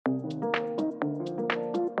Hello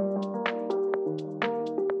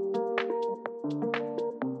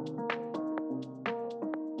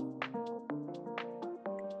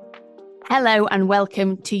and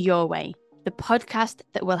welcome to Your Way, the podcast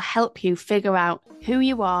that will help you figure out who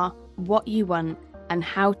you are, what you want, and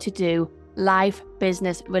how to do life,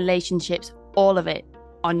 business, relationships, all of it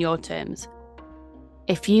on your terms.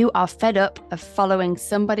 If you are fed up of following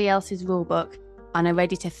somebody else's rulebook and are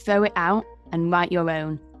ready to throw it out and write your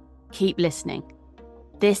own, keep listening.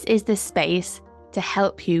 This is the space to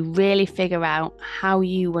help you really figure out how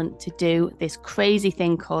you want to do this crazy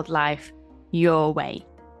thing called life your way.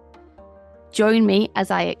 Join me as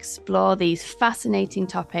I explore these fascinating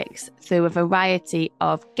topics through a variety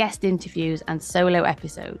of guest interviews and solo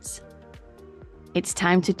episodes. It's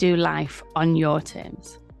time to do life on your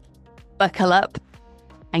terms. Buckle up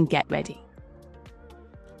and get ready.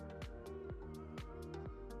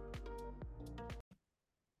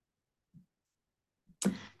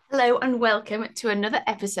 Hello and welcome to another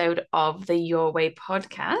episode of the Your Way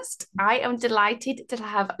podcast. I am delighted to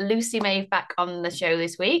have Lucy Maeve back on the show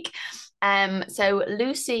this week. So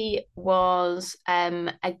Lucy was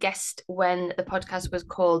a guest when the podcast was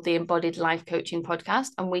called the Embodied Life Coaching Podcast,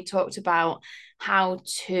 and we talked about how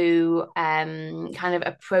to kind of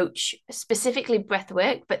approach specifically breath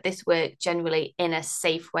work, but this work generally in a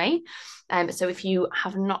safe way. So if you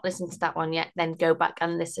have not listened to that one yet, then go back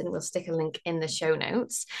and listen. We'll stick a link in the show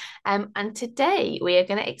notes. And today we are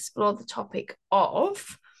going to explore the topic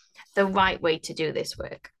of the right way to do this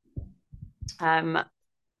work.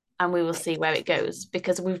 And we will see where it goes,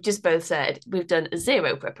 because we've just both said we've done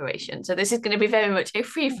zero preparation. So this is going to be very much a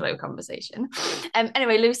free flow conversation.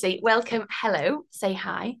 Anyway, Lucy, welcome. Hello. Say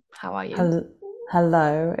hi. How are you?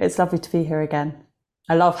 Hello. It's lovely to be here again.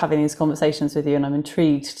 I love having these conversations with you, and I'm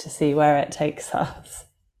intrigued to see where it takes us.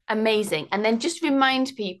 Amazing. And then just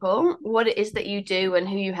remind people what it is that you do and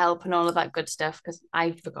who you help and all of that good stuff, because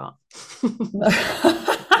I forgot.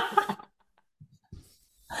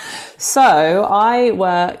 So I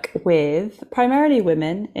work with primarily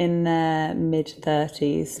women in their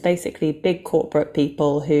mid-30s, basically big corporate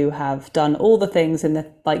people who have done all the things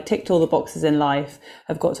ticked all the boxes in life,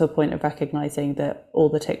 have got to a point of recognizing that all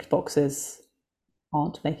the ticked boxes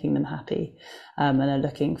aren't making them happy, and are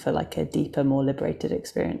looking for like a deeper, more liberated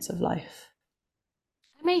experience of life.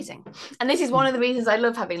 Amazing. And this is one of the reasons I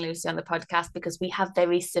love having Lucy on the podcast, because we have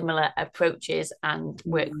very similar approaches and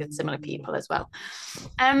work with similar people as well.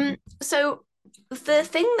 So the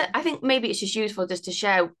thing that I think maybe it's just useful just to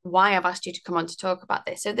share why I've asked you to come on to talk about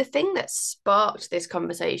this. So the thing that sparked this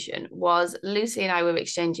conversation was Lucy and I were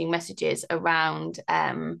exchanging messages around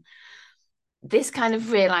this kind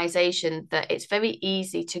of realization that it's very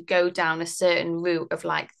easy to go down a certain route of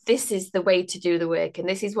like, this is the way to do the work, and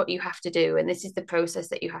this is what you have to do, and this is the process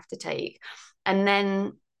that you have to take. And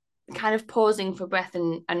then kind of pausing for breath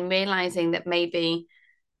and realizing that maybe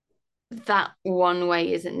that one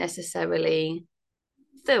way isn't necessarily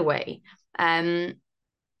the way.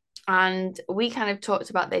 And we kind of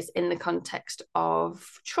talked about this in the context of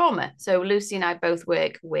trauma. So Lucy and I both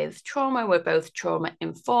work with trauma. We're both trauma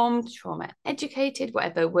informed, trauma educated,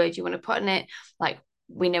 whatever word you want to put in it. Like,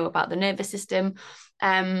 we know about the nervous system.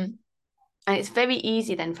 And it's very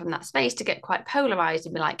easy then from that space to get quite polarized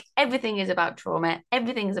and be like, everything is about trauma.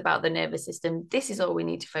 Everything is about the nervous system. This is all we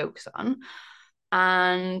need to focus on.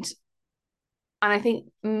 And I think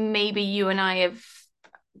maybe you and I have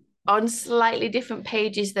on slightly different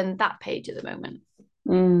pages than that page at the moment.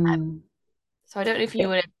 So I don't know if you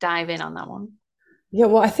want to dive in on that one. Yeah,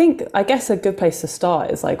 well, I guess a good place to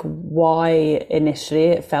start is like why initially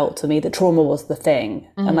it felt to me that trauma was the thing,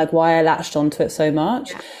 and like why I latched onto it so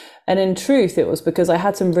much. Yeah. And in truth, it was because I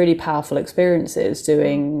had some really powerful experiences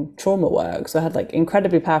doing trauma work. So I had like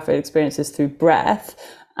incredibly powerful experiences through breath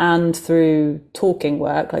and through talking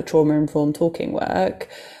work, like trauma-informed talking work,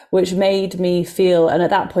 which made me feel, and at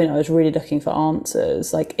that point I was really looking for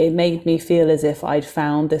answers, like it made me feel as if I'd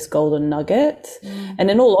found this golden nugget.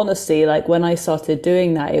 And in all honesty, like when I started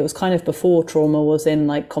doing that, it was kind of before trauma was in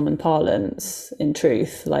like common parlance, in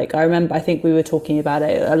truth. Like I remember, I think we were talking about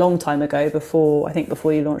it a long time ago, before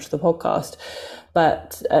you launched the podcast.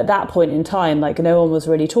 But at that point in time, like no one was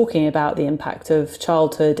really talking about the impact of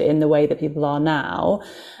childhood in the way that people are now.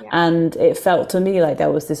 Yeah. And it felt to me like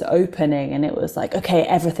there was this opening, and it was like, okay,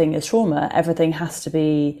 everything is trauma. Everything has to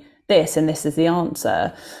be this, and this is the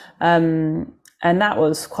answer. And that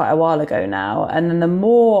was quite a while ago now. And then the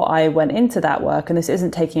more I went into that work, and this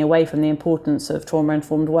isn't taking away from the importance of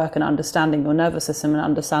trauma-informed work and understanding your nervous system and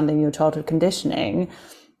understanding your childhood conditioning,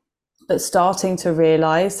 but starting to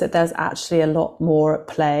realize that there's actually a lot more at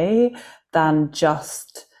play than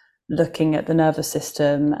just looking at the nervous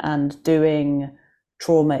system and doing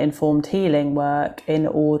trauma informed healing work in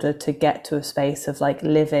order to get to a space of like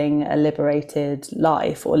living a liberated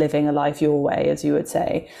life, or living a life your way, as you would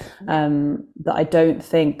say. That I don't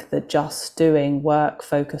think that just doing work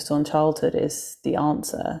focused on childhood is the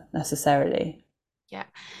answer necessarily. Yeah.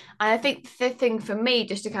 And I think the thing for me,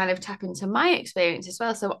 just to kind of tap into my experience as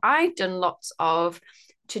well. So I've done lots of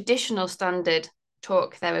traditional standard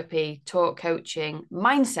talk therapy, talk coaching,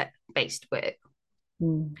 mindset based work,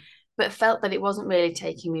 but felt that it wasn't really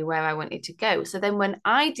taking me where I wanted to go. So then when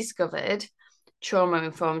I discovered trauma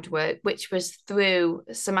informed work, which was through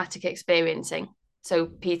somatic experiencing, so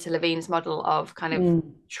Peter Levine's model of kind of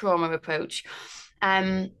trauma approach,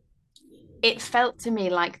 it felt to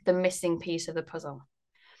me like the missing piece of the puzzle.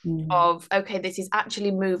 Of, okay, this is actually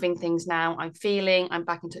moving things now. I'm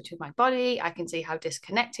back in touch with my body. I can see how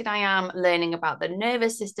disconnected I am. Learning about the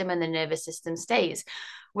nervous system and the nervous system states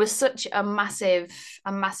was such a massive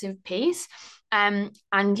piece. And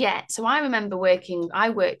yet, so I remember I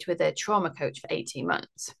worked with a trauma coach for 18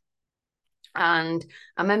 months. And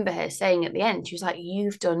I remember her saying at the end, she was like,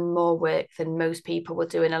 you've done more work than most people will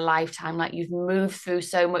do in a lifetime. Like, you've moved through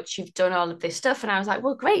so much, you've done all of this stuff. And I was like,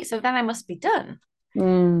 well, great. So then I must be done.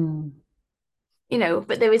 You know,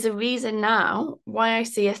 but there is a reason now why I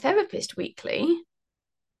see a therapist weekly,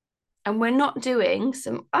 and we're not doing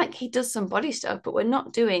some, like, he does some body stuff, but we're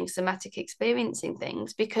not doing somatic experiencing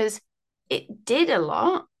things, because it did a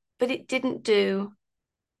lot, but it didn't do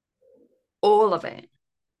all of it.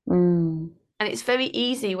 And it's very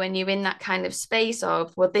easy when you're in that kind of space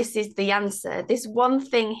of, well, this is the answer, this one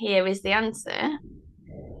thing here is the answer,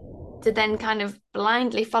 to then kind of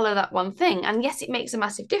blindly follow that one thing. And yes, it makes a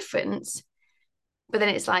massive difference, but then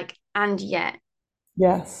it's like, and yet,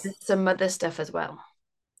 Yes, there's some other stuff as well.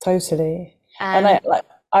 totally. And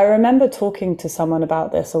I remember talking to someone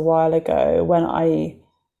about this a while ago when I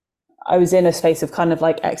was in a space of kind of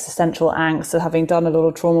like existential angst of having done a lot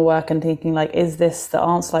of trauma work and thinking like, is this the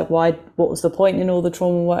answer? Like, what was the point in all the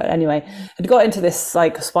trauma work? Anyway, I'd got into this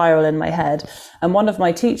like spiral in my head. And one of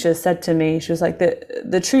my teachers said to me, she was like,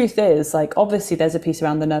 the truth is, like, obviously there's a piece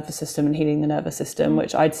around the nervous system and healing the nervous system,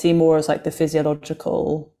 which I'd see more as like the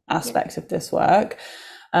physiological aspect of this work.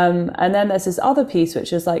 And then there's this other piece,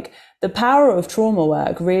 which is like, the power of trauma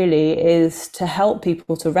work really is to help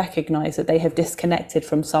people to recognize that they have disconnected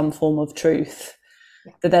from some form of truth,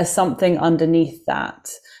 that there's something underneath that,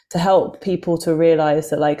 to help people to realize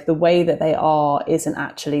that like the way that they are isn't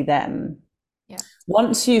actually them.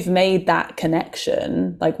 Once you've made that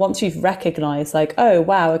connection, like once you've recognized like, oh,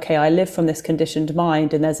 wow, okay, I live from this conditioned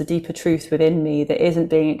mind and there's a deeper truth within me that isn't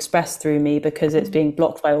being expressed through me because it's being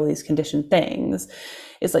blocked by all these conditioned things.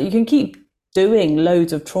 It's like you can keep doing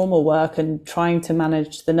loads of trauma work and trying to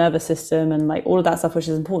manage the nervous system and like all of that stuff, which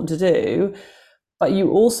is important to do. But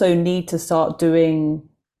you also need to start doing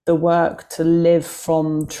the work to live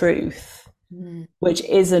from truth, which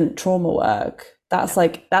isn't trauma work. That's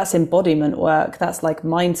like, that's embodiment work. That's like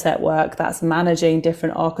mindset work. That's managing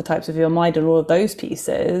different archetypes of your mind and all of those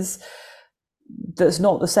pieces. That's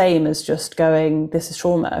not the same as just going, this is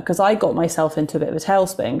trauma. Because I got myself into a bit of a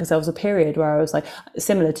tailspin because there was a period where I was like,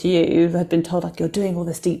 similar to you, I'd been told like, you're doing all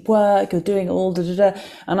this deep work, you're doing all da da da.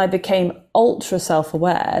 And I became ultra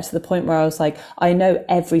self-aware to the point where I was like, I know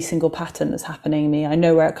every single pattern that's happening in me. I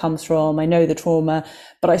know where it comes from. I know the trauma,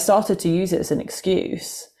 but I started to use it as an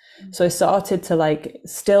excuse. So I started to like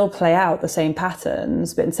still play out the same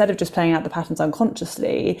patterns, but instead of just playing out the patterns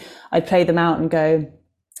unconsciously, I'd play them out and go,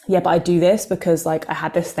 yeah, but I do this because like I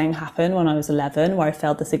had this thing happen when I was 11 where I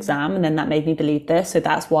failed this exam and then that made me believe this. So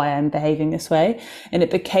that's why I'm behaving this way. And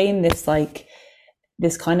it became this like,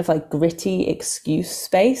 this kind of like gritty excuse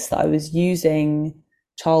space that I was using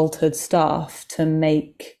childhood stuff to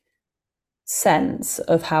make sense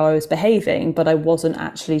of how I was behaving, but I wasn't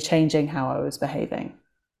actually changing how I was behaving.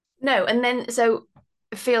 No, and then so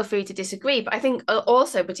feel free to disagree, but I think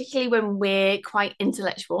also, particularly when we're quite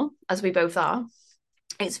intellectual, as we both are,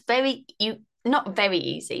 it's not very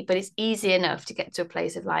easy, but it's easy enough to get to a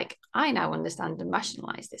place of like, I now understand and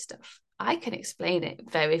rationalize this stuff. I can explain it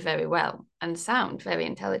very, very well and sound very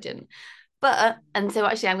intelligent. And so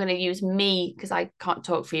actually I'm going to use me because I can't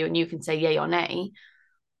talk for you and you can say yay or nay.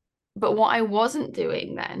 But what I wasn't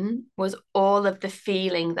doing then was all of the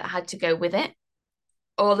feeling that had to go with it,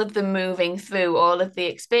 all of the moving through, all of the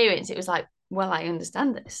experience. It was like, well, I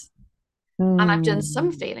understand this. And I've done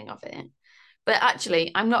some feeling of it. But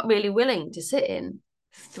actually, I'm not really willing to sit in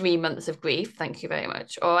 3 months of grief. Thank you very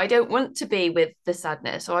much. Or I don't want to be with the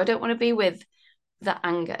sadness, or I don't want to be with the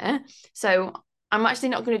anger. So I'm actually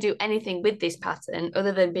not going to do anything with this pattern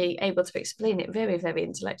other than being able to explain it very, very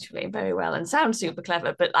intellectually, very well, and sound super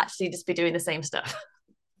clever, but actually just be doing the same stuff.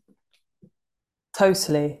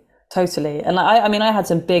 Totally, totally. And I mean, I had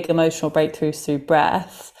some big emotional breakthroughs through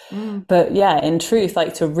breath, Mm. but yeah, in truth,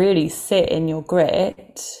 like to really sit in your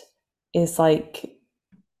grit is like,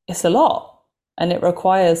 it's a lot, and it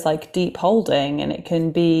requires like deep holding, and it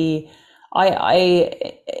can be,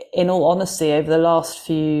 in all honesty, over the last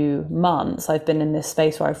few months, I've been in this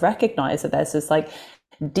space where I've recognized that there's this like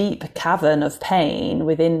deep cavern of pain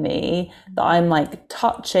within me that I'm like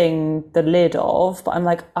touching the lid of, but I'm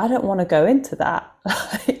like, I don't want to go into that.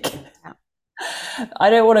 Like,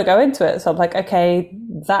 I don't want to go into it. So I'm like, okay,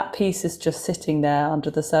 that piece is just sitting there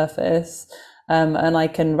under the surface. And I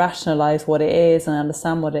can rationalize what it is and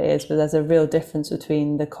understand what it is, but there's a real difference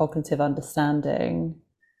between the cognitive understanding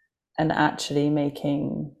and actually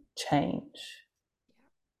making change.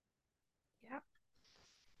 Yeah.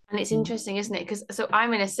 And it's interesting, isn't it? Because so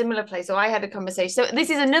I'm in a similar place. So I had a conversation. So this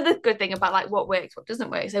is another good thing about like what works, what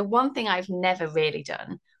doesn't work. So one thing I've never really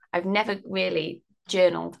done, I've never really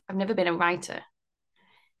journaled. I've never been a writer.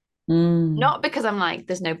 Not because I'm like,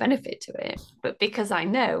 there's no benefit to it, but because I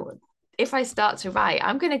know if I start to write,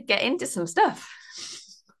 I'm going to get into some stuff,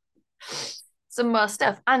 some more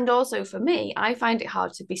stuff. And also for me, I find it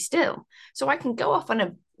hard to be still. So I can go off on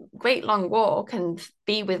a great long walk and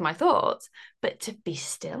be with my thoughts, but to be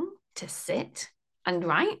still, to sit and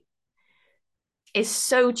write is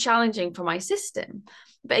so challenging for my system.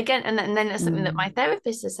 But again, and then that's something that my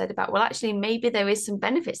therapist has said about, well, actually, maybe there is some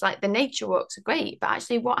benefits, like the nature walks are great, but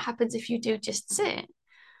actually, what happens if you do just sit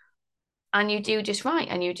and you do just write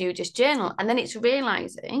and you do just journal? And then it's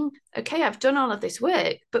realizing, okay, I've done all of this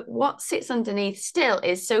work, but what sits underneath still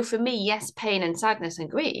is, so for me, yes, pain and sadness and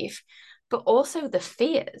grief, but also the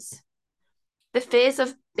fears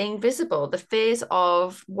of being visible, the fears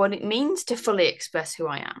of what it means to fully express who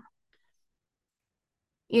I am.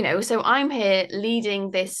 You know, so I'm here leading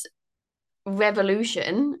this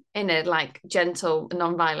revolution in a like gentle,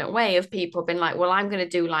 non-violent way of people being like, well, I'm going to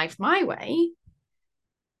do life my way,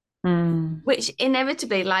 which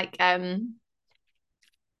inevitably, like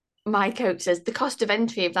my coach says, the cost of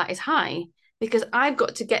entry of that is high because I've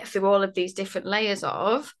got to get through all of these different layers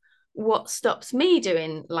of what stops me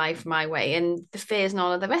doing life my way and the fears and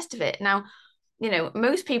all of the rest of it. Now, you know,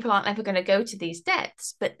 most people aren't ever going to go to these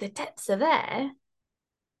depths, but the depths are there.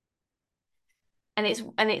 And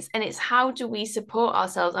it's how do we support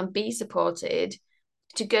ourselves and be supported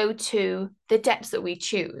to go to the depths that we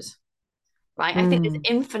choose, right? I think there's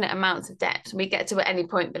infinite amounts of depth. We get to at any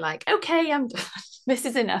point be like, okay, I'm done. This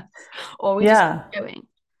is enough, or we just keep going.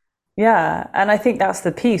 Yeah. And I think that's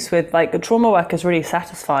the piece with like the trauma work is really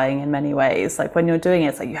satisfying in many ways. Like when you're doing it,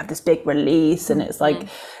 it's like you have this big release, and it's like,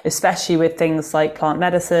 especially with things like plant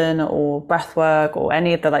medicine or breath work or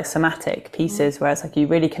any of the like somatic pieces where it's like you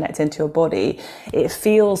really connect into your body, it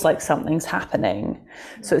feels like something's happening.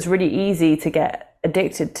 So it's really easy to get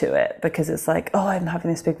addicted to it because it's like, oh, I'm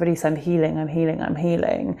having this big release, I'm healing.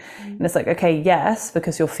 And it's like, okay, yes,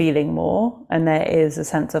 because you're feeling more, and there is a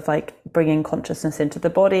sense of like bringing consciousness into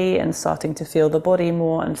the body and starting to feel the body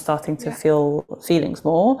more and starting to feel feelings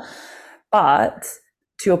more. But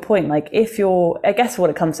to your point, like if you're, I guess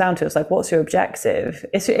what it comes down to is like, what's your objective?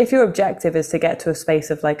 If your objective is to get to a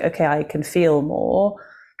space of like, okay, I can feel more,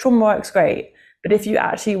 trauma work's great. But if you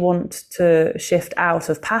actually want to shift out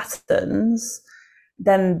of patterns,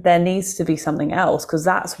 then there needs to be something else, because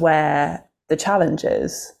that's where the challenge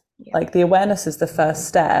is. Like the awareness is the first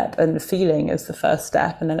step and feeling is the first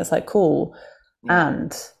step, and then it's like, cool,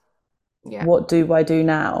 and what do I do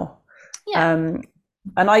now? And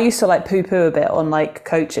I used to like poo-poo a bit on like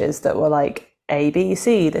coaches that were like, A, B,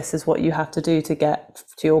 C, this is what you have to do to get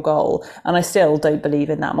to your goal. And I still don't believe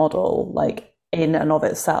in that model, like in and of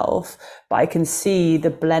itself, but I can see the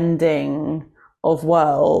blending of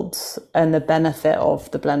worlds and the benefit of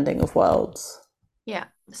the blending of worlds. Yeah.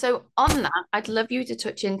 So on that, I'd love you to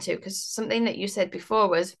touch into, because something that you said before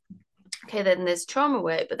was, okay, then there's trauma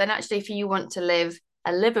work, but then actually if you want to live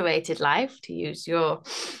a liberated life, to use your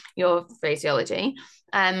phraseology,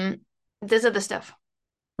 there's other stuff.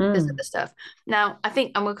 There's other stuff. Now, I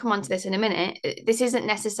think, and we'll come on to this in a minute, this isn't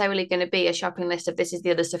necessarily going to be a shopping list of this is the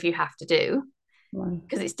other stuff you have to do,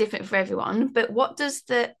 because it's different for everyone. But what does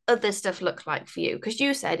the other stuff look like for you? Because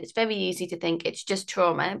you said it's very easy to think it's just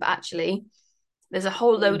trauma, but actually there's a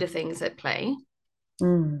whole load of things at play.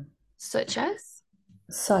 Such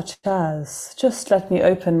as just let me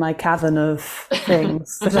open my cavern of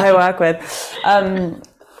things that I work with.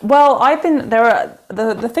 Well, there are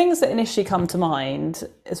the things that initially come to mind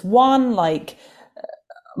is one, like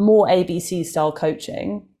more ABC style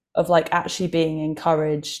coaching of like actually being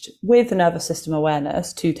encouraged with nervous system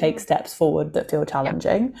awareness to take steps forward that feel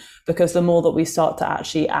challenging. Because the more that we start to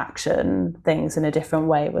actually action things in a different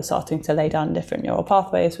way, we're starting to lay down different neural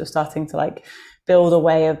pathways, we're starting to like build a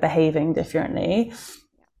way of behaving differently.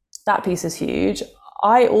 That piece is huge.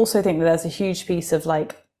 I also think that there's a huge piece of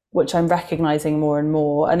like, which I'm recognizing more and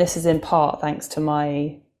more, and this is in part thanks to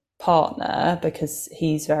my partner because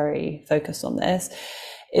he's very focused on this,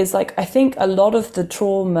 is like, I think a lot of the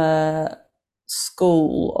trauma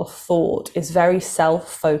school of thought is very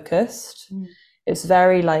self-focused. It's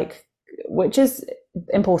very like, which is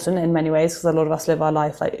important in many ways because a lot of us live our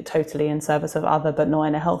life like totally in service of other, but not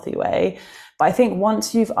in a healthy way. But I think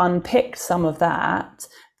once you've unpicked some of that,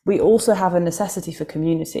 we also have a necessity for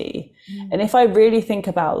community. And if I really think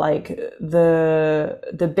about like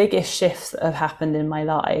the biggest shifts that have happened in my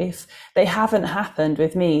life, they haven't happened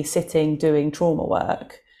with me sitting doing trauma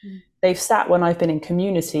work. They've sat when I've been in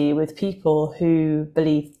community with people who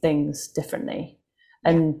believe things differently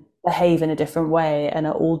and behave in a different way and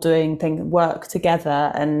are all doing things, work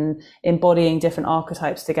together and embodying different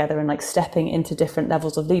archetypes together and like stepping into different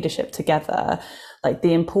levels of leadership together. Like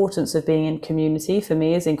the importance of being in community for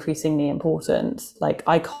me is increasingly important. Like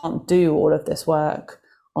I can't do all of this work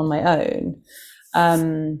on my own.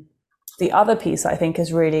 The other piece I think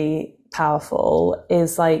is really powerful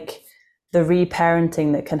is like the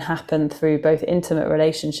reparenting that can happen through both intimate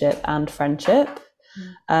relationship and friendship.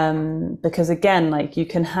 Because again, like you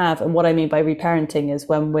can have, and what I mean by reparenting is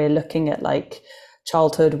when we're looking at like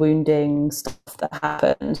childhood wounding stuff that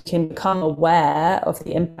happened, you can become aware of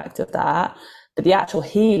the impact of that, but the actual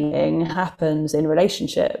healing happens in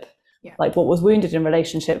relationship. Like what was wounded in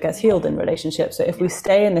relationship gets healed in relationship. So if we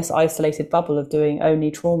stay in this isolated bubble of doing only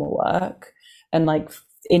trauma work and like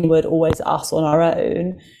inward, always us on our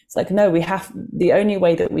own, it's like, no, the only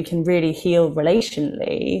way that we can really heal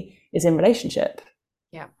relationally is in relationship.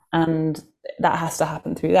 And that has to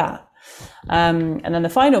happen through that. And then the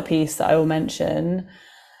final piece that I will mention,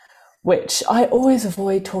 which I always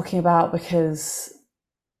avoid talking about because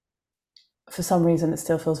for some reason it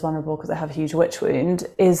still feels vulnerable because I have a huge witch wound,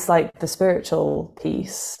 is like the spiritual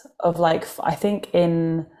piece of like, I think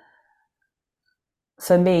for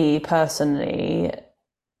me personally,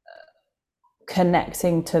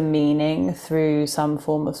 connecting to meaning through some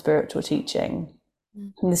form of spiritual teaching.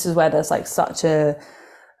 And this is where there's like such a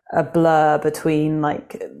blur between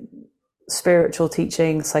like spiritual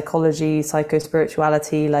teaching, psychology,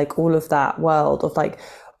 psycho-spirituality, like all of that world of like,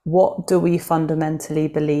 what do we fundamentally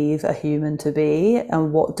believe a human to be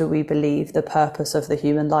and what do we believe the purpose of the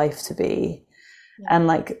human life to be? And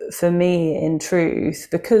like for me, in truth,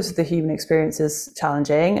 because the human experience is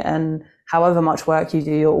challenging and however much work you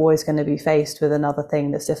do, you're always going to be faced with another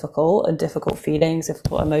thing that's difficult and difficult feelings,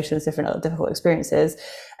 difficult emotions, difficult experiences,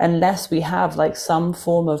 unless we have like some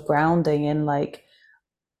form of grounding in like,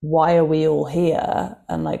 why are we all here?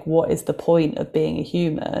 And like, what is the point of being a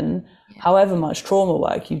human? However much trauma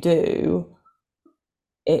work you do,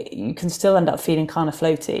 you can still end up feeling kind of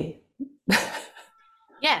floaty.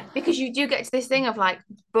 Yeah, because you do get to this thing of like,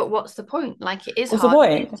 but what's the point? Like it is What's the hard,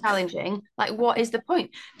 point? it's challenging. Like, what is the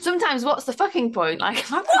point? Sometimes what's the fucking point? Like,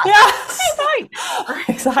 what's the Yes, fucking point?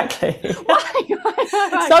 exactly. Why?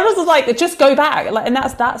 Sometimes it's like, just go back. Like, and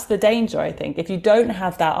that's the danger, I think. If you don't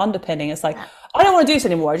have that underpinning, it's like, I don't want to do this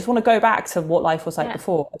anymore. I just want to go back to what life was like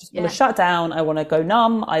before. I just want to shut down. I want to go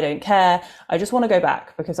numb. I don't care. I just want to go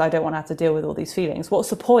back because I don't want to have to deal with all these feelings. What's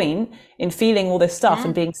the point in feeling all this stuff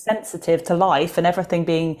and being sensitive to life and everything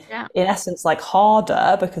being, in essence, like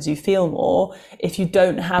harder because you feel more if you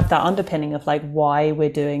don't have that underpinning of like why we're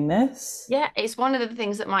doing this? Yeah, it's one of the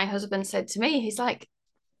things that my husband said to me. He's like,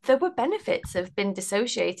 there were benefits of being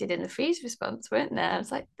dissociated in the freeze response, weren't there? I was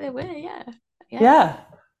like, there were, yeah.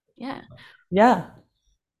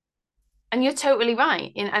 And you're totally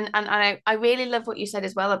right. And I really love what you said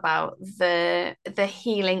as well about the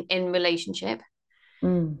healing in relationship.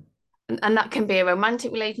 And that can be a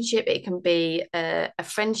romantic relationship, it can be a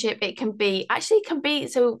friendship, it can be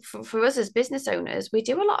so for us as business owners, we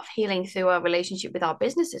do a lot of healing through our relationship with our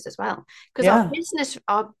businesses as well, because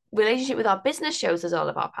our relationship with our business shows us all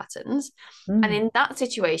of our patterns. And in that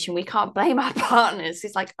situation we can't blame our partners.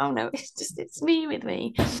 It's like, oh no, it's me with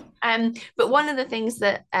me. But one of the things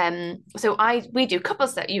that we do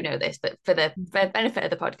couples that, you know this, but for the benefit of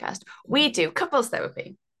the podcast, we do couples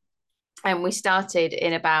therapy. And we started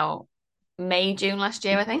in about May, June last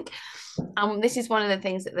year, I think. And this is one of the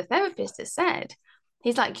things that the therapist has said.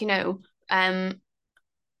 He's like,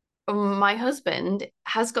 my husband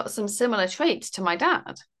has got some similar traits to my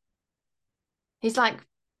dad. He's like,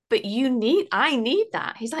 but I need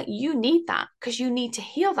that. He's like, you need that because you need to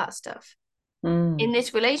heal that stuff in Mm.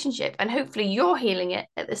 this relationship. And hopefully you're healing it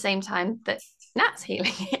at the same time that Nat's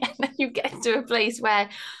healing it. And then you get to a place where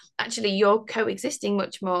actually you're coexisting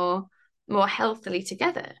much more healthily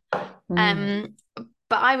together. Mm. Um,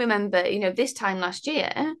 but I remember, this time last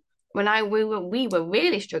year when we were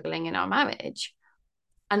really struggling in our marriage,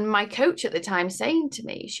 and my coach at the time saying to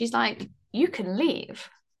me, she's like, you can leave,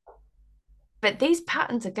 but these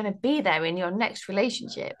patterns are going to be there in your next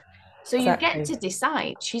relationship. So you get Exactly. to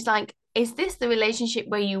decide. She's like, is this the relationship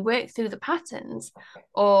where you work through the patterns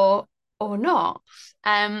or not?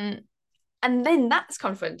 And then that's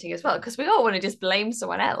confronting as well, because we all want to just blame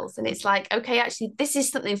someone else. And it's like, okay, actually, this is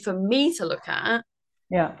something for me to look at.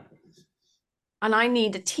 Yeah. And I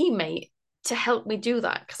need a teammate to help me do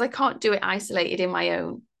that because I can't do it isolated in my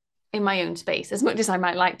own space, as much as I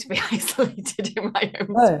might like to be isolated in my own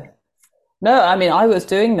space. Oh. No, I mean, I was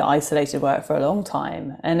doing the isolated work for a long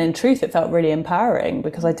time. And in truth, it felt really empowering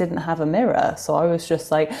because I didn't have a mirror. So I was just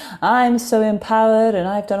like, I'm so empowered and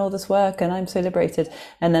I've done all this work and I'm so liberated.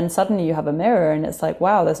 And then suddenly you have a mirror and it's like,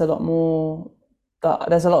 wow, there's a lot more,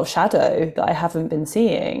 there's a lot of shadow that I haven't been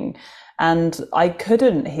seeing. And I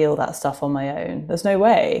couldn't heal that stuff on my own. There's no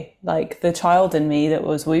way. Like the child in me that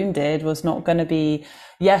was wounded was not going to be,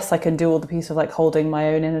 yes, I can do all the piece of like holding my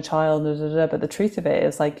own inner child, but the truth of it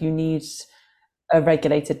is like you need a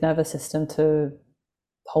regulated nervous system to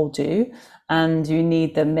hold you, and you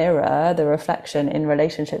need the mirror, the reflection in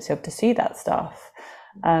relationships to be able to see that stuff.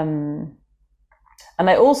 And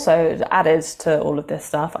I also added to all of this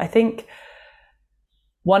stuff, I think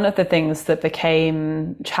one of the things that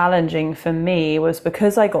became challenging for me was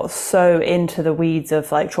because I got so into the weeds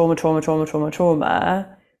of like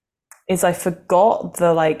trauma, is I forgot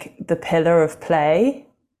the pillar of play.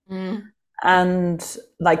 Mm. And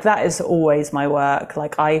like that is always my work.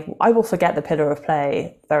 Like I will forget the pillar of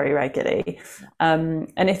play very regularly. And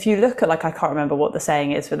if you look at like, I can't remember what the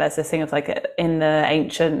saying is, but there's this thing of like in the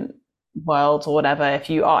ancient world or whatever,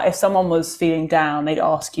 if someone was feeling down, they'd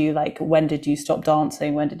ask you like, when did you stop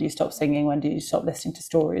dancing? When did you stop singing? When did you stop listening to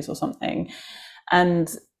stories or something?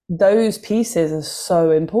 And those pieces are so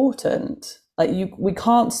important. Like we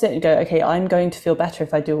can't sit and go, okay, I'm going to feel better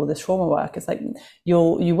if I do all this trauma work. It's like you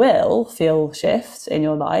will feel shifts in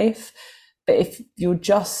your life, but if you're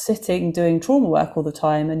just sitting doing trauma work all the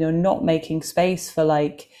time and you're not making space for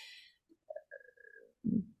like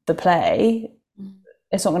the play,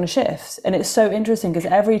 it's not going to shift. And it's so interesting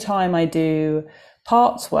because every time I do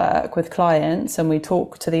parts work with clients and we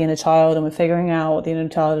talk to the inner child and we're figuring out what the inner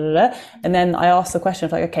child, and then I ask the question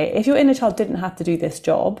of like, okay, if your inner child didn't have to do this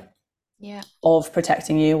job, of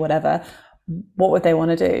protecting you, whatever, what would they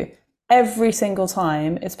want to do? Every single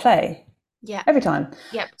time it's play. Yeah. Every time.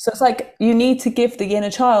 Yeah. So it's like you need to give the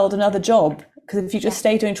inner child another job, because if you just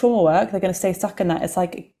stay doing trauma work, they're going to stay stuck in that. It's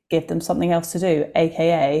like give them something else to do,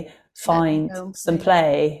 aka find some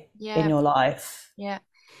play in your life. Yeah.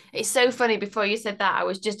 It's so funny. Before you said that, I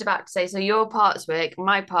was just about to say, so your parts work,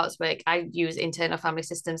 my parts work, I use internal family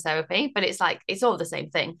systems therapy, but it's like it's all the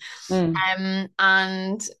same thing.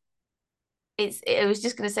 And I was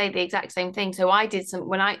just going to say the exact same thing. So I did some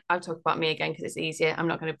when I'll talk about me again because it's easier. I'm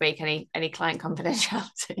not going to break any client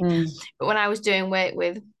confidentiality. But when I was doing work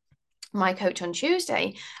with my coach on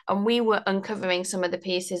Tuesday, and we were uncovering some of the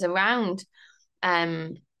pieces around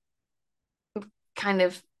kind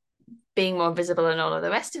of being more visible and all of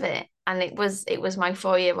the rest of it. And it was my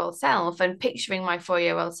 4-year-old self and picturing my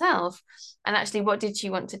 4-year-old self. And actually, what did she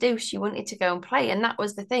want to do? She wanted to go and play. And that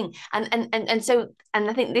was the thing. And so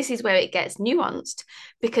I think this is where it gets nuanced,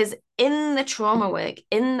 because in the trauma work,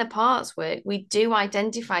 in the parts work, we do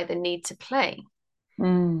identify the need to play.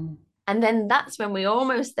 And then that's when we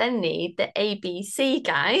almost then need the ABC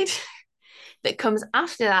guide that comes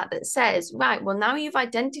after that says, right, well, now you've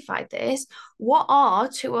identified this, what are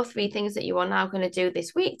 2 or 3 things that you are now going to do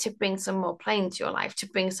this week to bring some more play into your life, to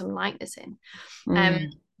bring some lightness in?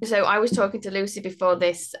 So I was talking to Lucy before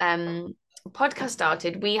this podcast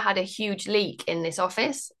started. We had a huge leak in this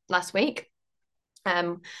office last week.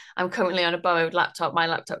 I'm currently on a borrowed laptop. My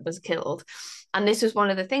laptop was killed. And this was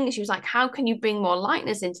one of the things. She was like, how can you bring more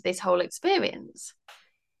lightness into this whole experience?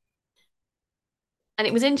 And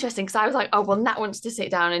it was interesting because I was like, oh, well, Nat wants to sit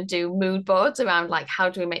down and do mood boards around like, how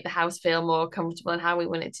do we make the house feel more comfortable and how we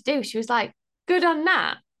want it to do. She was like, good on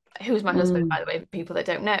Nat. who's my husband, by the way, for people that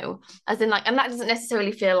don't know, as in like, and that doesn't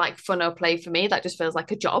necessarily feel like fun or play for me. That just feels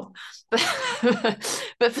like a job. But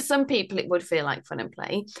but for some people, it would feel like fun and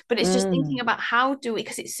play. But it's just thinking about how do we,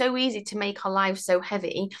 because it's so easy to make our lives so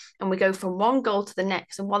heavy, and we go from one goal to the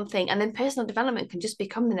next and one thing, and then personal development can just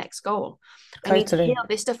become the next goal. I need to heal Totally.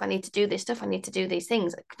 this stuff. I need to do this stuff. I need to do these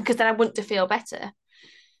things because then I want to feel better.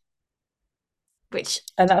 Which,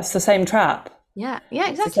 And that's the same trap. yeah,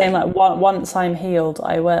 It's the same, exactly. like, once I'm healed,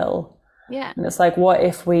 I will. Yeah. And it's like, what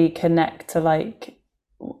if we connect to, like,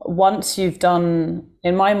 once you've done,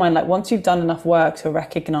 in my mind, like, once you've done enough work to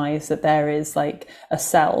recognize that there is like a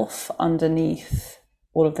self underneath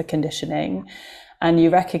all of the conditioning, and you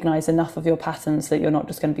recognize enough of your patterns that you're not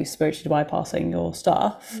just going to be spiritually bypassing your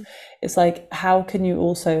stuff, it's like, how can you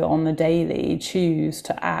also on the daily choose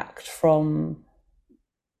to act from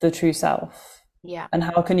the true self? Yeah. And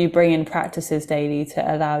how can you bring in practices daily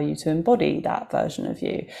to allow you to embody that version of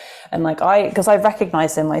you? And like, because I've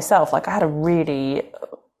recognized in myself, like, I had a really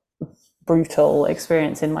brutal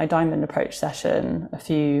experience in my diamond approach session a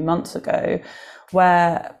few months ago,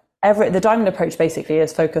 where the diamond approach basically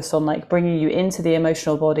is focused on like bringing you into the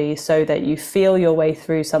emotional body so that you feel your way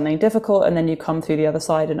through something difficult, and then you come through the other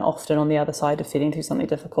side, and often on the other side of feeling through something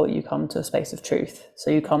difficult, you come to a space of truth. So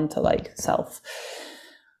you come to like self.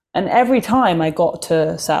 And every time I got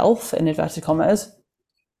to self, in inverted commas,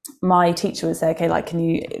 my teacher would say, okay, like, can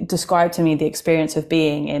you describe to me the experience of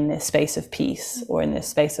being in this space of peace or in this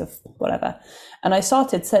space of whatever? And I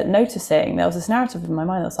started noticing there was this narrative in my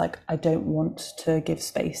mind that's like, I don't want to give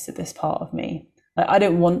space to this part of me. Like, I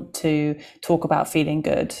don't want to talk about feeling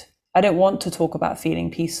good. I don't want to talk about feeling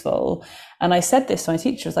peaceful. And I said this to my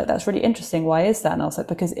teacher, I was like, that's really interesting. Why is that? And I was like,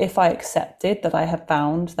 because if I accepted that I have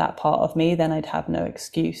found that part of me, then I'd have no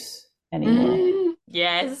excuse anymore.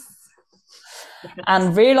 Yes.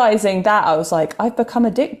 And realizing that, I was like, I've become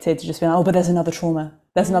addicted to just being, oh, but there's another trauma.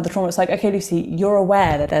 There's another trauma. It's like, okay, Lucy, you're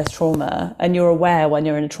aware that there's trauma, and you're aware when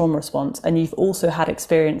you're in a trauma response, and you've also had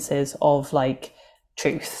experiences of like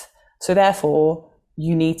truth. So therefore,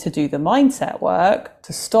 you need to do the mindset work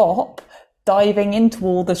to stop diving into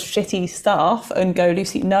all the shitty stuff and go,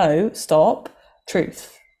 Lucy, no, stop,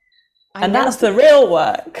 truth. And that's the real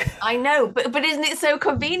work. I know, but isn't it so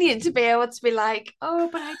convenient to be able to be like, oh,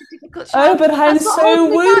 but I had a difficult Oh, childhood. but I'm That's what so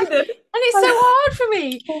holds me back. wounded. And it's so hard for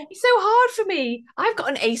me. It's so hard for me. I've got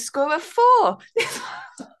an A score of 4.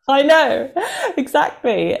 I know,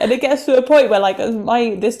 exactly. And it gets to a point where like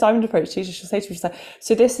this diamond approach teacher, she'll say to me, she's like,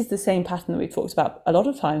 so this is the same pattern that we've talked about a lot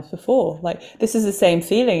of times before. Like, this is the same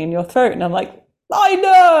feeling in your throat. And I'm like, I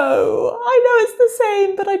know it's the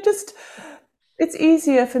same, but it's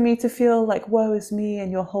easier for me to feel like, woe is me,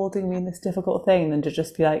 and you're holding me in this difficult thing, than to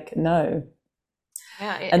just be like, no.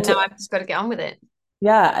 Yeah, and now I've just got to get on with it.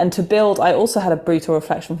 Yeah, and to build, I also had a brutal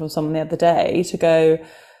reflection from someone the other day to go,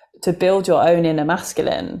 to build your own inner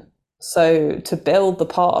masculine. So to build the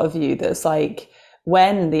part of you that's like,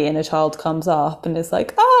 when the inner child comes up and is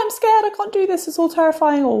like, oh, I'm scared, I can't do this, it's all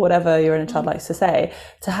terrifying, or whatever your inner child likes to say,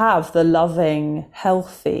 to have the loving,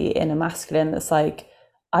 healthy inner masculine that's like,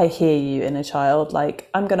 I hear you, inner child, like,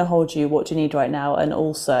 I'm going to hold you, what do you need right now? And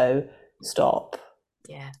also stop.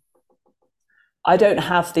 Yeah. I don't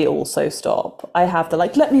have the also stop. I have the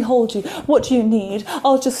like, let me hold you. What do you need?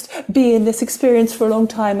 I'll just be in this experience for a long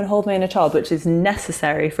time and hold my inner child, which is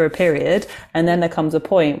necessary for a period. And then there comes a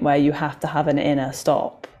point where you have to have an inner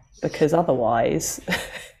stop, because otherwise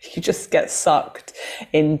you just get sucked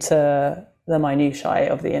into the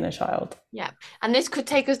minutiae of the inner child. Yeah. And this could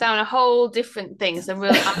take us down a whole different thing. So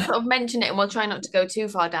I'll sort of mention it and we'll try not to go too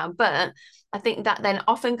far down. But I think that then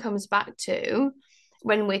often comes back to,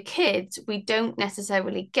 when we're kids, we don't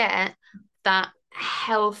necessarily get that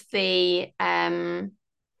healthy,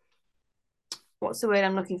 what's the word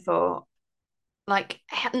I'm looking for? Like,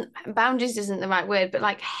 boundaries isn't the right word, but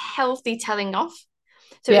like healthy telling off.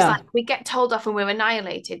 So it's like we get told off and we're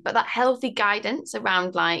annihilated, but that healthy guidance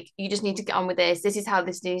around like, you just need to get on with this. This is how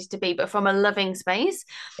this needs to be, but from a loving space.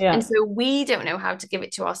 Yeah. And so we don't know how to give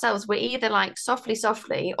it to ourselves. We're either like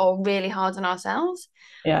softly or really hard on ourselves.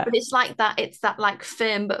 Yeah. But it's like that, it's that like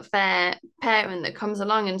firm but fair parent that comes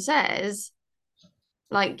along and says,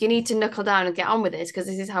 like, you need to knuckle down and get on with this because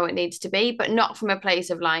this is how it needs to be, but not from a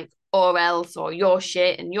place of like, or else, or you're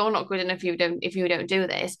shit and you're not good enough if you don't do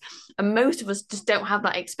this. And most of us just don't have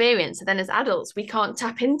that experience. So then as adults, we can't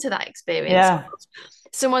tap into that experience. Yeah.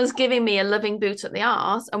 Someone's giving me a loving boot at the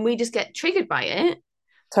arse and we just get triggered by it.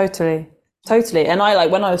 Totally. And I, like,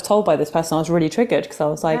 when I was told by this person, I was really triggered, because I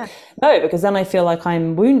was like, no, because then I feel like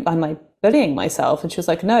I'm like bullying myself. And she was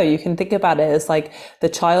like, no, you can think about it as like the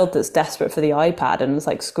child that's desperate for the iPad and is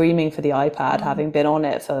like screaming for the iPad, having been on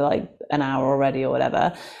it for like an hour already or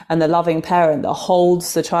whatever. And the loving parent that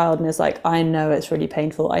holds the child and is like, I know it's really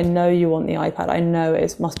painful. I know you want the iPad. I know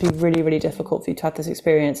it must be really, really difficult for you to have this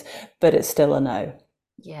experience, but it's still a no.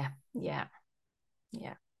 Yeah. Yeah.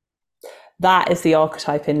 Yeah. That is the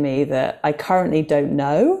archetype in me that I currently don't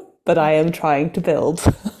know, but I am trying to build.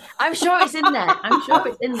 I'm sure it's in there. I'm sure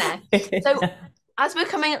it's in there. So as we're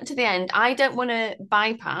coming up to the end, I don't want to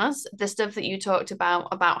bypass the stuff that you talked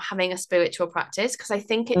about having a spiritual practice, because I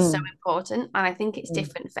think it's so important and I think it's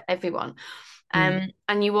different for everyone. And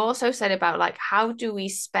you also said about like, how do we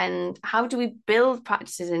build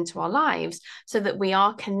practices into our lives so that we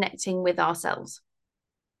are connecting with ourselves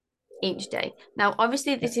each day. Now,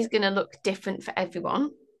 obviously, this is going to look different for everyone,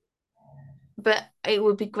 but it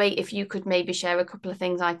would be great if you could maybe share a couple of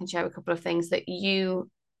things. I can share a couple of things that you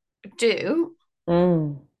do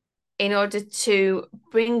in order to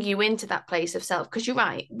bring you into that place of self. Because you're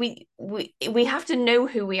right, we have to know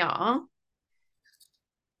who we are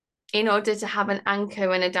in order to have an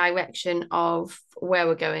anchor and a direction of where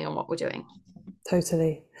we're going and what we're doing.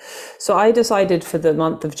 Totally. So I decided for the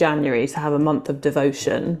month of January to have a month of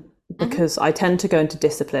devotion because I tend to go into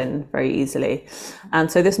discipline very easily. And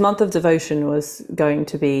so this month of devotion was going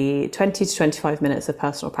to be 20 to 25 minutes of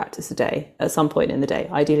personal practice a day at some point in the day,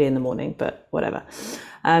 ideally in the morning, but whatever.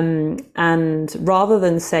 And rather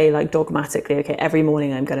than say like dogmatically, okay, every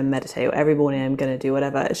morning I'm going to meditate or every morning I'm going to do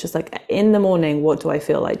whatever, it's just like in the morning, what do I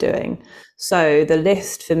feel like doing? So the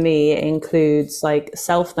list for me includes like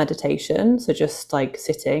self-meditation, so just like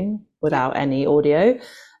sitting without any audio,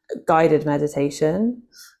 guided meditation,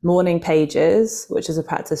 morning pages, which is a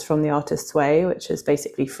practice from the Artist's Way, which is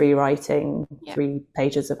basically free writing, 3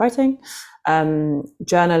 pages of writing,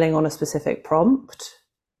 journaling on a specific prompt,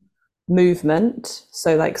 movement,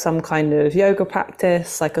 so like some kind of yoga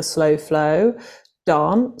practice, like a slow flow,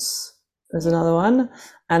 dance is another one.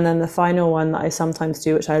 And then the final one that I sometimes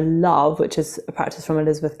do, which I love, which is a practice from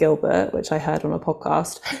Elizabeth Gilbert, which I heard on a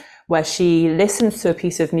podcast, where she listens to a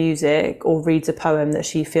piece of music or reads a poem that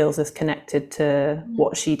she feels is connected to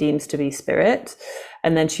what she deems to be spirit.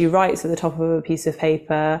 And then she writes at the top of a piece of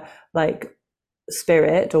paper, like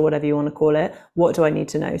spirit or whatever you want to call it, what do I need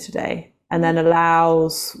to know today? And then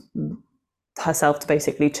allows herself to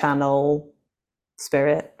basically channel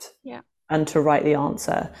spirit and to write the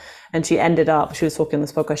answer. And she was talking on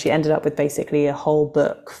this podcast, she ended up with basically a whole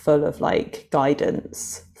book full of like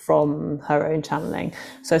guidance from her own channeling.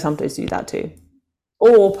 So sometimes do that too.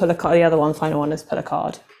 Or pull a card. The other one, final one, is pull a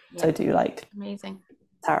card. So do like amazing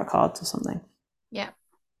tarot cards or something. Yeah,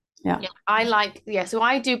 so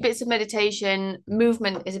I do bits of meditation.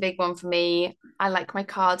 Movement is a big one for me. I like my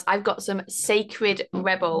cards. I've got some Sacred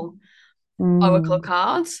Rebel oracle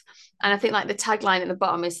cards, and I think like the tagline at the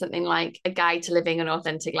bottom is something like a guide to living an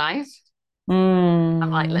authentic life.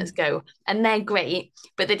 I'm like, let's go. And they're great,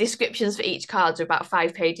 but the descriptions for each card are about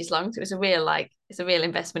 5 pages long, so it's a real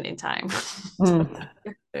investment in time. But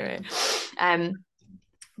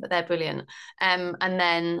they're brilliant. And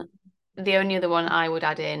then the only other one I would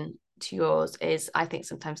add in to yours is, I think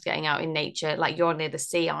sometimes getting out in nature, like you're near the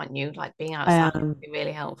sea, aren't you? Like being outside would be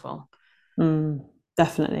really helpful.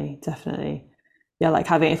 Definitely. Yeah,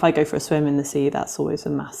 like if I go for a swim in the sea, that's always a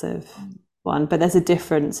massive one. But there's a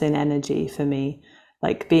difference in energy for me,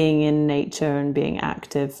 like being in nature and being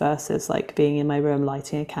active versus like being in my room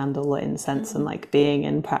lighting a candle or incense, and like being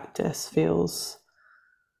in practice feels,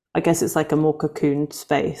 I guess it's like a more cocooned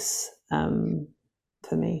space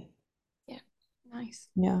for me. Yeah, nice.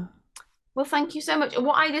 Yeah. Well, thank you so much.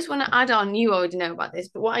 What I just want to add on, you already know about this,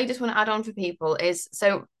 but what I just want to add on for people is,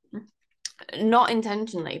 so not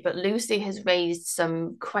intentionally, but Lucy has raised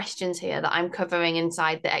some questions here that I'm covering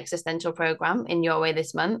inside the existential program in Your Way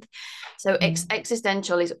this month. So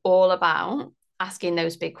existential is all about asking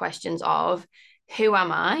those big questions of, who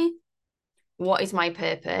am I? What is my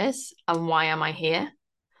purpose? And why am I here?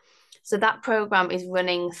 So that program is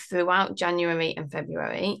running throughout January and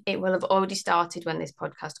February. It will have already started when this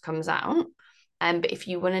podcast comes out. But if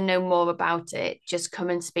you want to know more about it, just come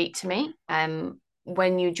and speak to me.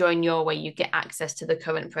 When you join Your Way, you get access to the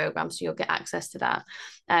current program. So you'll get access to that.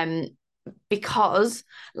 Because,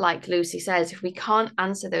 like Lucy says, if we can't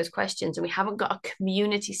answer those questions and we haven't got a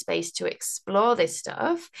community space to explore this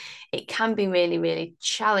stuff, it can be really, really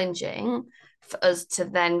challenging for us to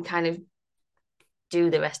then kind of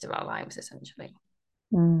do the rest of our lives, essentially.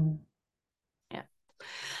 Yeah.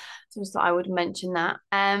 So just thought I would mention that.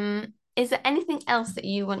 Is there anything else that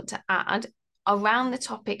you want to add around the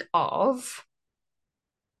topic of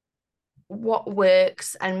what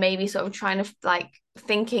works, and maybe sort of trying to like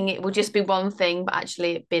thinking it will just be one thing, but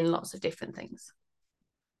actually it been lots of different things?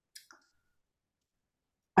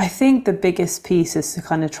 I think the biggest piece is to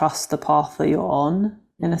kind of trust the path that you're on,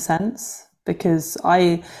 in a sense, because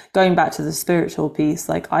going back to the spiritual piece,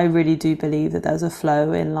 like I really do believe that there's a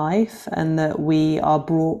flow in life and that we are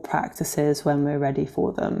brought practices when we're ready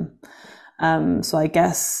for them. So I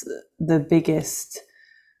guess the biggest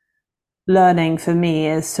learning for me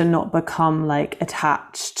is to not become like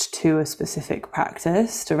attached to a specific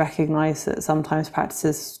practice, to recognize that sometimes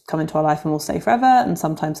practices come into our life and will stay forever, and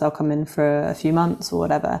sometimes they'll come in for a few months or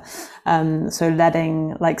whatever. So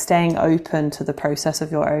staying open to the process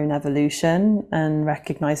of your own evolution and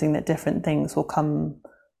recognizing that different things will come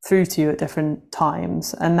through to you at different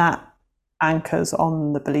times. And that anchors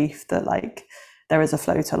on the belief that like there is a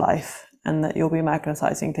flow to life, and that you'll be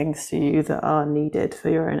magnetizing things to you that are needed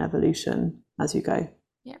for your own evolution as you go.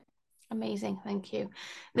 Yeah, amazing. Thank you.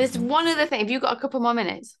 There's one other thing. Have you got a couple more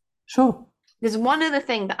minutes? Sure. There's one other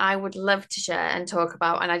thing that I would love to share and talk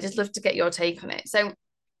about, and I just love to get your take on it. So,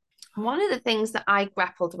 one of the things that I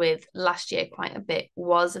grappled with last year quite a bit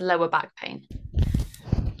was lower back pain.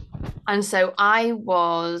 And so I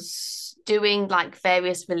was doing like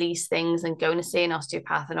various release things and going to see an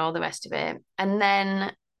osteopath and all the rest of it. And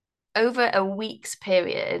then over a week's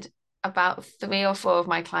period, about 3 or 4 of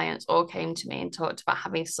my clients all came to me and talked about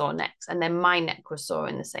having sore necks, and then my neck was sore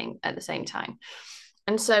at the same time.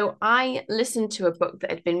 And so I listened to a book that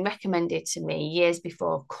had been recommended to me years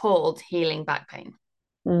before called Healing Back Pain.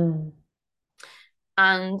 And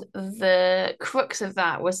the crux of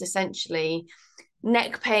that was essentially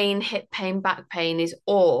neck pain, hip pain, back pain is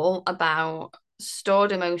all about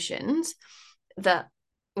stored emotions that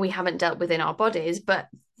we haven't dealt with in our bodies, but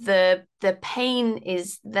the pain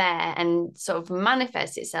is there and sort of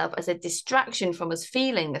manifests itself as a distraction from us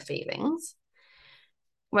feeling the feelings.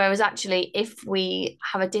 Whereas actually, if we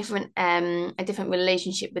have a different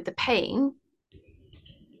relationship with the pain,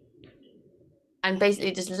 and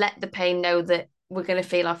basically just let the pain know that we're going to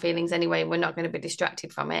feel our feelings anyway, and we're not going to be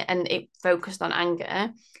distracted from it, and it focused on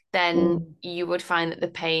anger, then you would find that the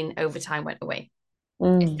pain over time went away.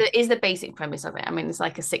 Is the basic premise of it. I mean, it's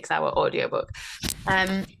like a 6-hour audiobook.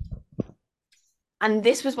 And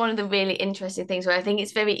this was one of the really interesting things where I think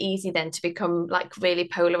it's very easy then to become like really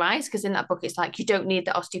polarized, because in that book, it's like, you don't need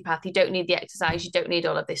the osteopath, you don't need the exercise, you don't need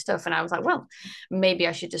all of this stuff. And I was like, well, maybe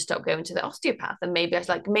I should just stop going to the osteopath. And maybe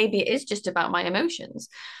maybe it is just about my emotions.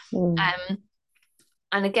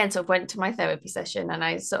 And again, sort of went to my therapy session and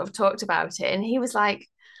I sort of talked about it. And he was like,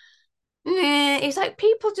 he's like,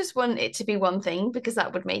 people just want it to be one thing because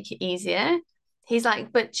that would make it easier. He's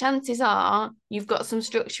like, but chances are you've got some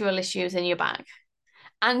structural issues in your back,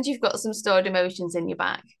 and you've got some stored emotions in your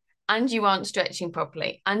back, and you aren't stretching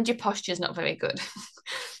properly, and your posture's not very good.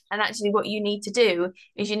 And actually what you need to do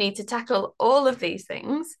is you need to tackle all of these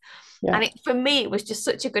things. Yeah. And for me, it was just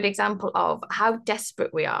such a good example of how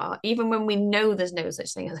desperate we are, even when we know there's no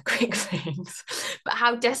such thing as a quick fix, but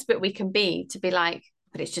how desperate we can be to be like,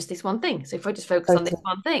 but it's just this one thing. So if I just focus on this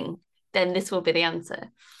one thing, then this will be the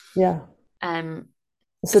answer. Yeah.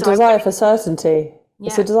 It's a desire for certainty. Yeah.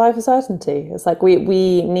 It's a desire for certainty. It's like we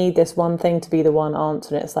need this one thing to be the one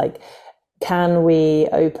answer. And it's like, can we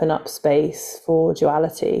open up space for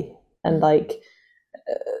duality and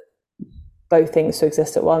both things to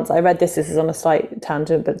exist at once? I read this is on a slight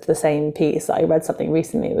tangent, but the same piece. I read something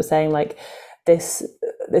recently. It was saying like this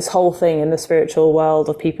whole thing in the spiritual world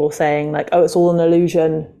of people saying like, oh, it's all an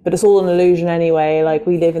illusion, but it's all an illusion anyway. Like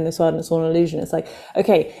we live in this world and it's all an illusion. It's like,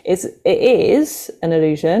 okay, it is an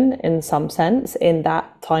illusion in some sense in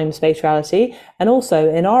that time space reality, and also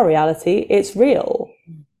in our reality, it's real.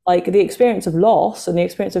 Like the experience of loss and the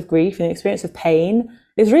experience of grief and the experience of pain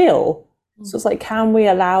is real. So it's like, can we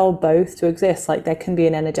allow both to exist? Like there can be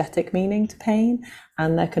an energetic meaning to pain,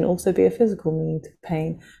 and there can also be a physical meaning to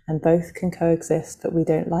pain, and both can coexist, but we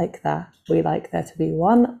don't like that. We like there to be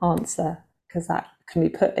one answer, because that can be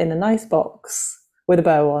put in a nice box with a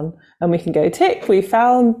bow on, and we can go, tick, we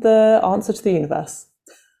found the answer to the universe.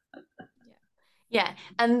 Yeah,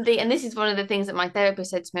 and this is one of the things that my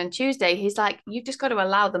therapist said to me on Tuesday. He's like, you've just got to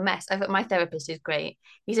allow the mess. I thought my therapist is great.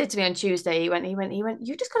 He said to me on Tuesday, he went,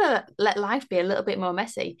 you just got to let life be a little bit more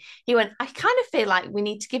messy. He went, I kind of feel like we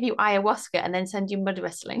need to give you ayahuasca and then send you mud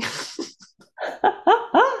wrestling.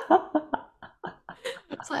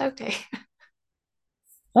 It's like, okay.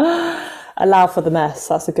 Allow for the mess.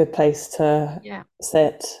 That's a good place to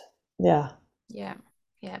sit. Yeah. Yeah.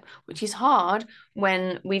 Yeah, which is hard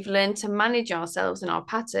when we've learned to manage ourselves and our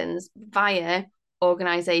patterns via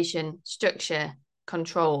organization, structure,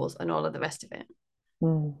 controls, and all of the rest of it.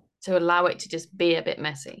 To allow it to just be a bit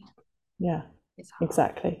messy. Yeah, It's hard.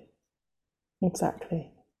 exactly.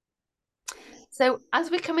 Exactly. So as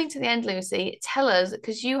we're coming to the end, Lucy, tell us,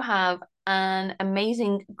 because you have an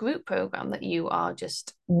amazing group program that you are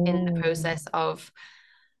just in the process of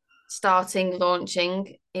starting,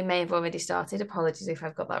 launching. It may have already started. Apologies if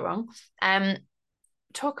I've got that wrong.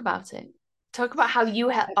 Talk about it. Talk about how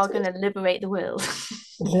you are going to liberate the world.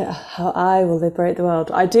 How I will liberate the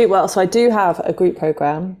world. I do well. So I do have a group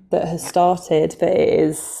program that has started, but it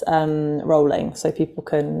is rolling, so people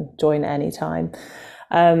can join anytime.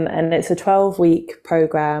 And it's a 12-week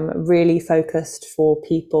program, really focused for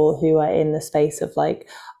people who are in the space of like,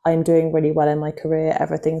 I'm doing really well in my career,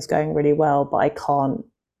 everything's going really well, but I can't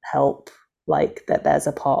help like that. There's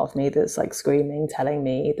a part of me that's like screaming, telling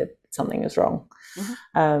me that something is wrong.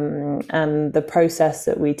 And the process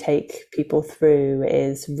that we take people through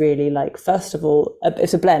is really like, first of all,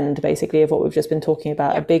 it's a blend basically of what we've just been talking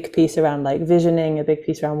about, a big piece around like visioning, a big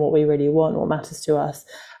piece around what we really want, what matters to us,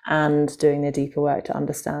 and doing the deeper work to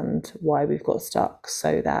understand why we've got stuck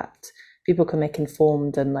so that people can make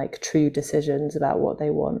informed and like true decisions about what they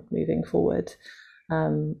want moving forward,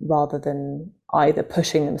 rather than either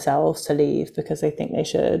pushing themselves to leave because they think they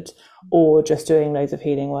should, or just doing loads of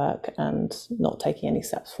healing work and not taking any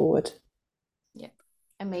steps forward. Yep.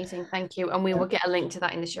 Amazing. Thank you. And we will get a link to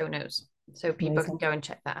that in the show notes so people can go and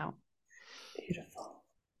check that out. Beautiful.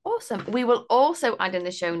 Awesome. We will also add in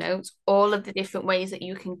the show notes all of the different ways that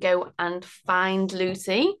you can go and find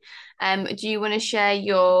Lucy. Do you want to share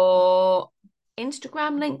your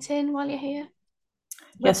Instagram, LinkedIn while you're here?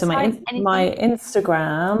 Yeah, so my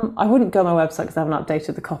Instagram, I wouldn't go on my website because I haven't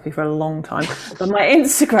updated the copy for a long time, but my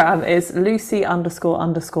Instagram is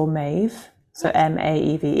Lucy__Maeve, so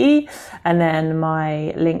Maeve, and then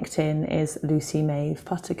my LinkedIn is Lucy Maeve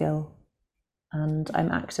Puttergill, and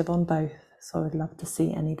I'm active on both, so I would love to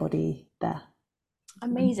see anybody there.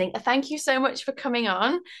 Amazing. Thank you so much for coming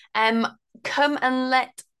on. Come and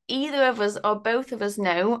let either of us or both of us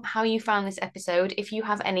know how you found this episode. If you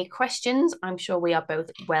have any questions, I'm sure we are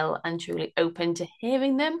both well and truly open to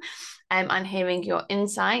hearing them, and hearing your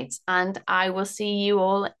insights. And I will see you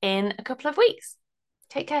all in a couple of weeks.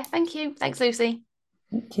 Take care. Thank you. Thanks, Lucy.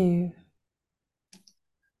 Thank you.